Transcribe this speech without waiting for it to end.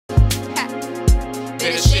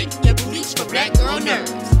Better shake your booties for black girl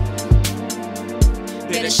nerves.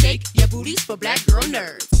 Better shake your booties for black girl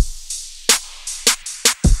nerves.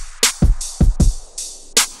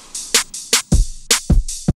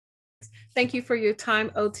 Thank you for your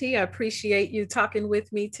time, OT. I appreciate you talking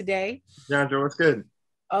with me today. Jeandra, what's good?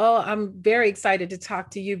 Oh, I'm very excited to talk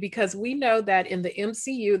to you because we know that in the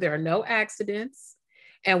MCU, there are no accidents,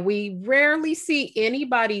 and we rarely see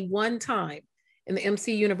anybody one time in the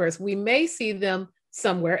MC universe. We may see them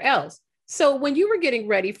somewhere else. So when you were getting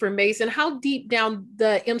ready for Mason, how deep down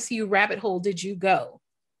the MCU rabbit hole did you go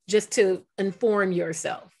just to inform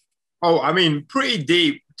yourself? Oh, I mean, pretty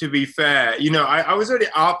deep, to be fair. You know, I was already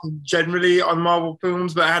up generally on Marvel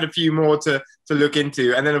films, but I had a few more to look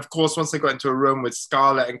into. And then, of course, once I got into a room with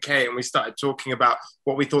Scarlett and Cate and we started talking about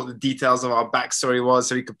what we thought the details of our backstory was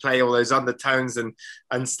so we could play all those undertones and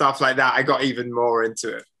stuff like that, I got even more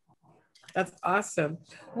into it. That's awesome.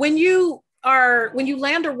 When you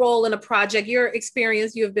land a role in a project, your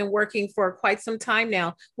experience, you have been working for quite some time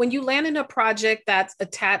now. When you land in a project that's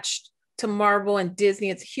attached to Marvel and Disney,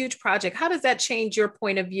 it's a huge project. How does that change your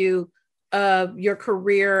point of view of your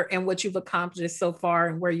career and what you've accomplished so far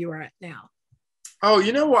and where you are at now? Oh,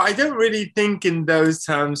 you know what? I don't really think in those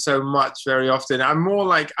terms so much very often. I'm more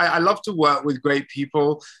like, I love to work with great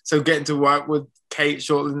people. So getting to work with Cate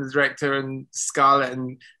Shortland, the director, and Scarlett,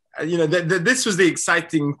 and you know, this was the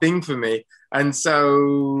exciting thing for me. And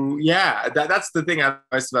so, yeah, that's the thing I like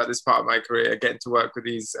most about this part of my career, getting to work with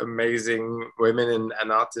these amazing women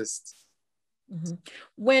and artists. Mm-hmm.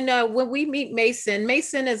 When we meet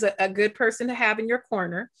Mason is a good person to have in your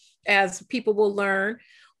corner, as people will learn.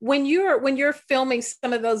 When you're filming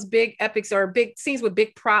some of those big epics or big scenes with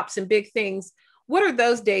big props and big things, what are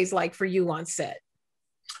those days like for you on set?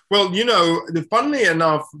 Well, you know, funnily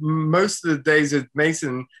enough, most of the days with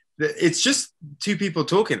Mason, it's just two people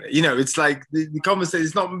talking. You know, it's like the conversation,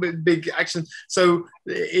 it's not big action. So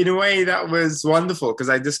in a way that was wonderful because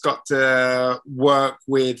I just got to work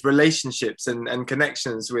with relationships and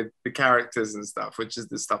connections with the characters and stuff, which is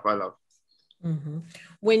the stuff I love.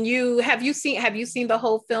 Mm-hmm. Have you seen the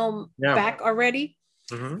whole film back already?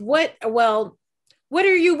 Mm-hmm. What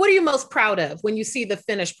are you most proud of when you see the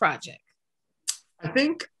finished project? I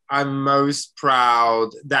think I'm most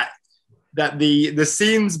proud that the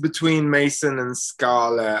scenes between Mason and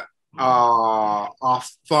Scarlett are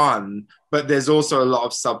fun, but there's also a lot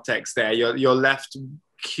of subtext there. You're left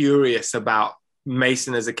curious about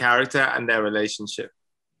Mason as a character and their relationship.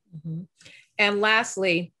 Mm-hmm. And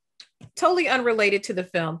lastly, totally unrelated to the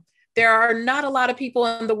film, there are not a lot of people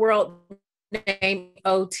in the world named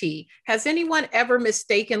OT. Has anyone ever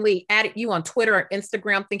mistakenly added you on Twitter or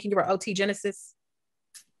Instagram thinking you were OT Genesis?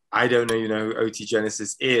 I don't know, who OT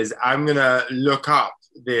Genesis is. I'm gonna look up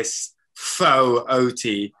this faux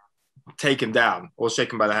OT, take him down, or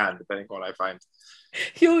shake him by the hand, depending on what I find.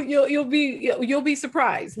 You'll be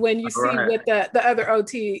surprised when you see what the other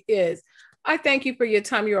OT is. I thank you for your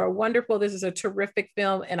time. You are wonderful. This is a terrific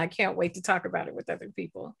film, and I can't wait to talk about it with other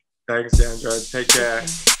people. Thanks, Jeandra. Take care.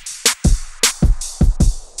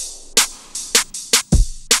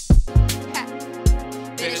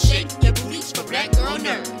 Better shake your booties for black girl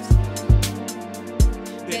nerves.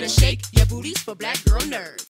 Better shake your booties for black girl nerves.